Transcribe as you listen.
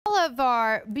of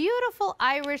our beautiful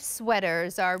Irish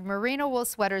sweaters, our merino wool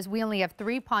sweaters. We only have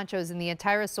 3 ponchos in the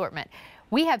entire assortment.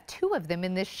 We have 2 of them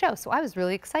in this show, so I was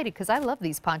really excited because I love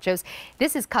these ponchos.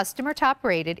 This is customer top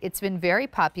rated. It's been very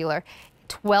popular.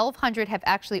 1,200 have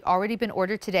actually already been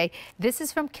ordered today. This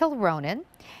is from Kilronan,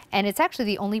 and it's actually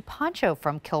the only poncho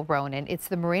from Kilronan. It's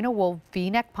the merino wool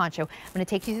V-neck poncho. I'm going to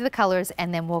take you through the colors,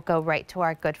 and then we'll go right to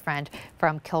our good friend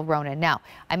from Kilronan. Now,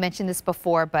 I mentioned this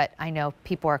before, but I know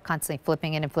people are constantly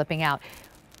flipping in and flipping out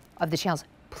of the channels.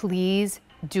 Please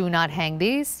do not hang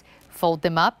these. Fold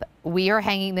them up. We are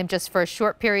hanging them just for a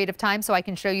short period of time so I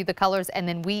can show you the colors, and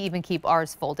then we even keep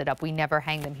ours folded up. We never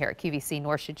hang them here at QVC,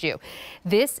 nor should you.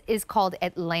 This is called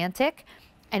Atlantic,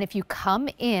 and if you come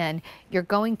in, you're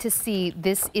going to see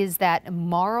this is that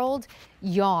marled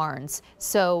yarns.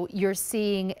 So you're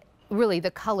seeing really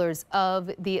the colors of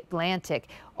the Atlantic,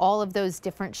 all of those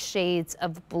different shades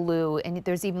of blue, and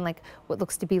there's even like what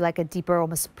looks to be like a deeper,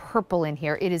 almost purple in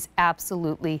here. It is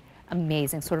absolutely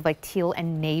amazing, sort of like teal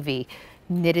and navy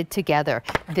knitted together.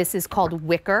 This is called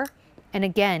Wicker, and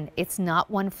again, it's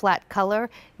not one flat color.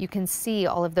 You can see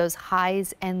all of those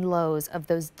highs and lows of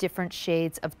those different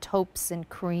shades of taupes and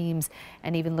creams,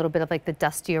 and even a little bit of like the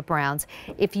dustier browns.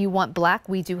 If you want black,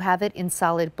 we do have it in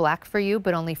solid black for you,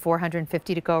 but only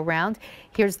 450 to go around.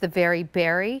 Here's the Very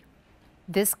Berry.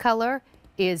 This color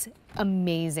is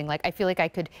amazing. Like, I feel like I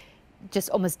could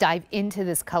just almost dive into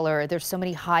this color. There's so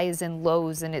many highs and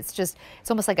lows, and it's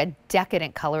almost like a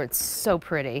decadent color. It's so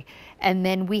pretty. And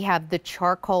then we have the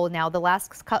charcoal. Now, the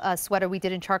last sweater we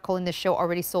did in charcoal in this show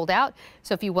already sold out.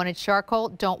 So if you wanted charcoal,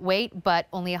 don't wait, but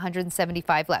only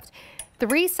 175 left.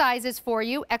 3 sizes for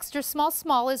you. Extra small,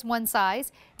 small is one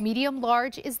size. Medium,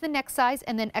 large is the next size,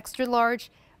 and then extra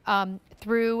large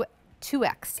through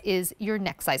 2X is your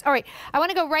next size. All right, I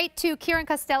want to go right to Kieran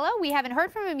Costello. We haven't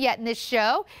heard from him yet in this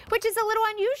show, which is a little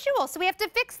unusual, so we have to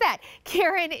fix that.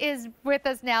 Kieran is with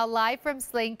us now live from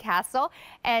Slane Castle,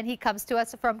 and he comes to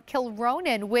us from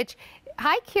Kilronan, which,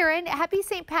 hi Kieran, happy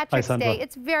St. Patrick's Day.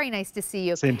 It's very nice to see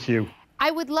you. Same to you.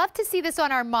 I would love to see this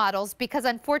on our models because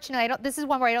unfortunately, this is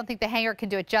one where I don't think the hanger can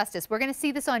do it justice. We're going to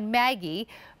see this on Maggie,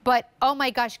 but oh my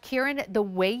gosh, Kieran, the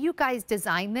way you guys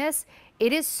design this,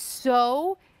 it is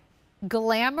so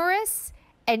glamorous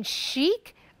and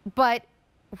chic, but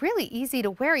really easy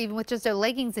to wear even with just a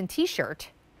leggings and t-shirt.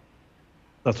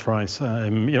 That's right. You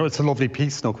know, it's a lovely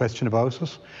piece, no question about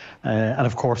it. And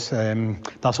of course,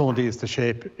 not only is the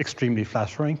shape extremely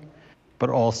flattering, but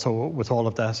also with all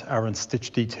of that aran stitch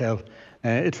detail,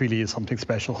 it really is something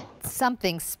special.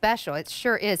 Something special, it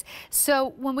sure is.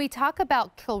 So when we talk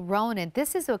about Kilronan,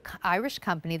 this is an Irish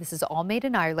company. This is all made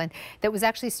in Ireland that was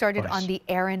actually started on the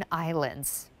Aran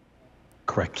Islands.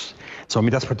 Correct. So, I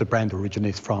mean, that's where the brand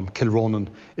originates from. Kilronan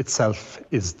itself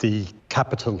is the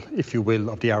capital, if you will,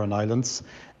 of the Aran Islands.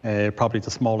 Probably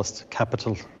the smallest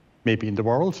capital maybe in the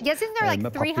world. Yes, isn't there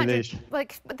like 300,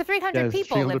 like the 300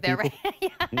 people live there, right?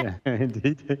 Yeah,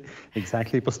 indeed,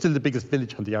 exactly. But still the biggest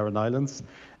village on the Aran Islands.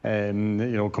 You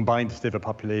know, combined they have a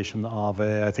population of,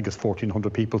 I think it's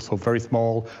 1,400 people, so very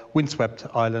small, windswept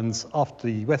islands off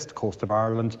the west coast of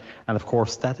Ireland. And of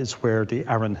course, that is where the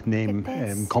Aran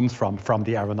name comes from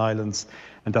the Aran Islands.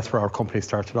 And that's where our company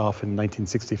started off in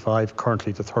 1965.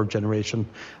 Currently, the 3rd generation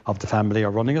of the family are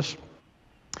running it.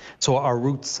 So our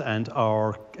roots and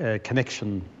our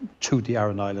connection to the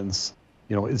Aran Islands,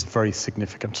 you know, is very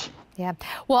significant. Yeah.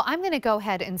 Well, I'm going to go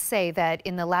ahead and say that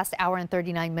in the last hour and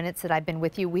 39 minutes that I've been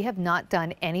with you, we have not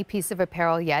done any piece of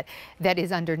apparel yet that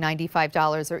is under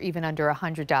 $95 or even under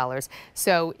 $100.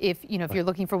 So if you're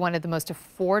looking for one of the most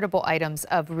affordable items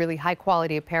of really high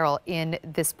quality apparel in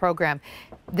this program,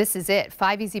 this is it.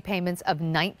 5 easy payments of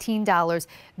 $19.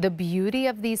 The beauty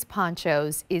of these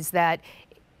ponchos is that,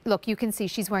 look, you can see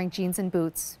she's wearing jeans and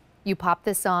boots. You pop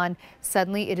this on,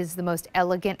 suddenly it is the most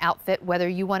elegant outfit, whether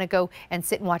you want to go and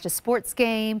sit and watch a sports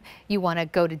game, you want to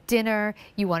go to dinner,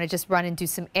 you want to just run and do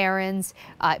some errands.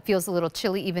 It feels a little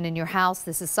chilly even in your house.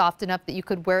 This is soft enough that you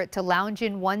could wear it to lounge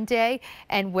in one day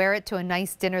and wear it to a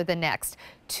nice dinner the next.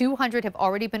 200 have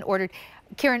already been ordered.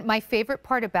 Kieran, my favorite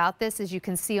part about this, as you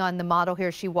can see on the model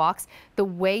here, she walks, the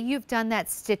way you've done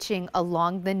that stitching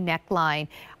along the neckline,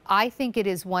 I think it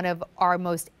is one of our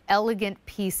most elegant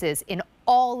pieces in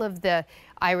all of the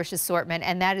Irish assortment,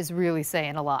 and that is really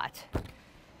saying a lot.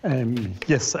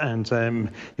 Yes, and you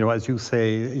know, as you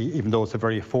say, even though it's a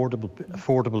very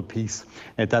affordable piece,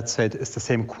 that said, it's the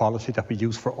same quality that we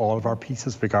use for all of our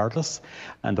pieces regardless.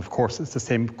 And of course, it's the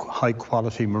same high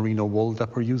quality merino wool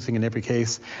that we're using in every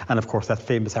case. And of course, that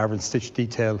famous aran stitch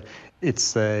detail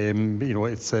It's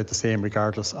it's the same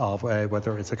regardless of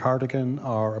whether it's a cardigan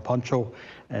or a poncho.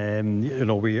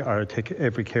 We take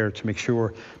every care to make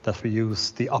sure that we use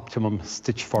the optimum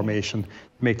stitch formation,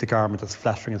 make the garment as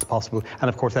flattering as possible. And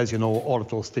of course, as you know, all of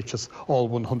those stitches, all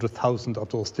 100,000 of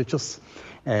those stitches,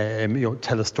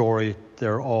 tell a story.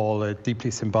 They're all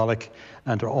deeply symbolic,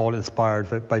 and they're all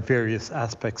inspired by various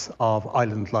aspects of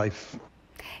island life.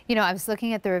 You know, I was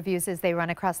looking at the reviews as they run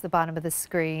across the bottom of the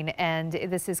screen, and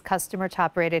this is customer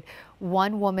top rated.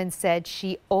 One woman said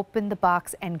she opened the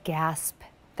box and gasped.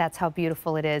 That's how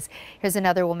beautiful it is. Here's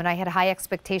another woman. I had high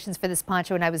expectations for this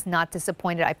poncho and I was not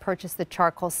disappointed. I purchased the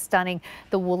charcoal. Stunning.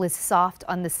 The wool is soft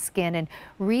on the skin. And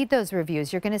read those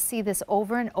reviews. You're going to see this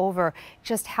over and over,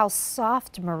 just how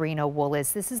soft merino wool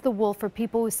is. This is the wool for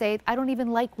people who say, I don't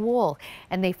even like wool,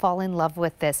 and they fall in love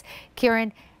with this.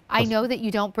 Kieran, I know that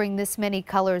you don't bring this many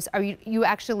colors. You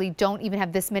actually don't even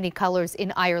have this many colors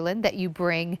in Ireland that you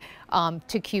bring to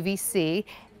QVC.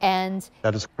 And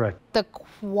that is correct. The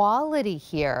quality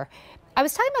here. I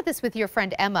was talking about this with your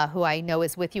friend Emma, who I know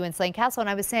is with you in Slane Castle, and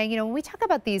I was saying, when we talk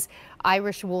about these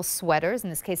Irish wool sweaters, in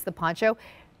this case the poncho,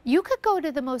 you could go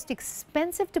to the most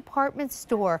expensive department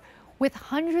store with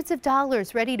hundreds of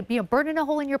dollars ready to burning a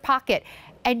hole in your pocket,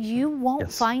 and you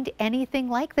won't find anything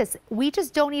like this. We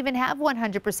just don't even have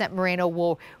 100% merino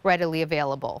wool readily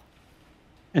available.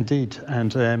 Indeed,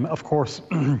 and of course,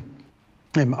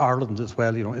 Ireland as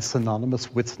well, is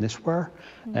synonymous with knitwear.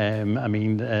 Aran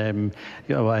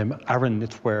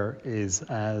knitwear is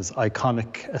as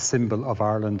iconic a symbol of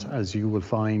Ireland as you will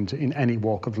find in any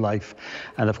walk of life.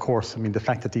 And of course, the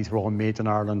fact that these were all made in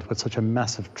Ireland with such a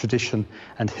massive tradition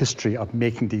and history of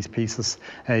making these pieces,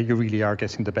 you really are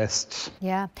getting the best.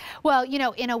 Yeah. Well,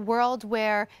 in a world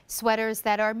where sweaters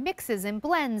that are mixes and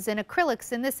blends and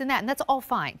acrylics and this and that, and that's all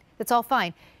fine. That's all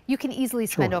fine. You can easily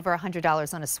spend over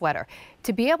 $100 on a sweater.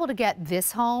 To be able to get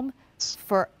this home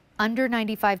for under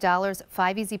 $95,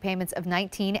 5 easy payments of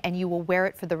 $19, and you will wear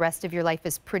it for the rest of your life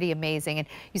is pretty amazing. And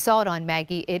you saw it on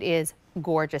Maggie. It is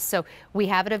gorgeous. So we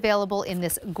have it available in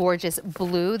this gorgeous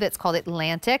blue that's called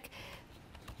Atlantic.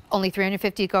 Only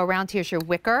 $350 to go around. Here's your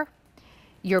wicker,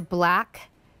 your black,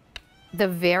 the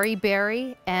very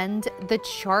berry, and the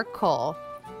charcoal.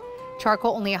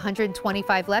 Charcoal, only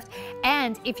 125 left.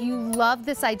 And if you love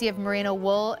this idea of merino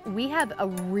wool, we have a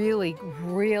really,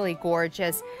 really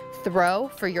gorgeous throw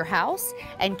for your house.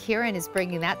 And Kieran is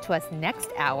bringing that to us next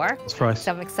hour. That's right.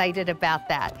 So I'm excited about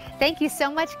that. Thank you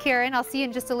so much, Kieran. I'll see you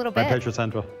in just a little bit. My pleasure,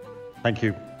 Sandra. Thank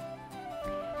you.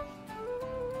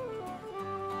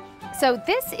 So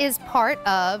this is part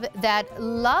of that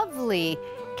lovely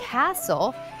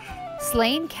castle,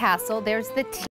 Slane Castle. There's the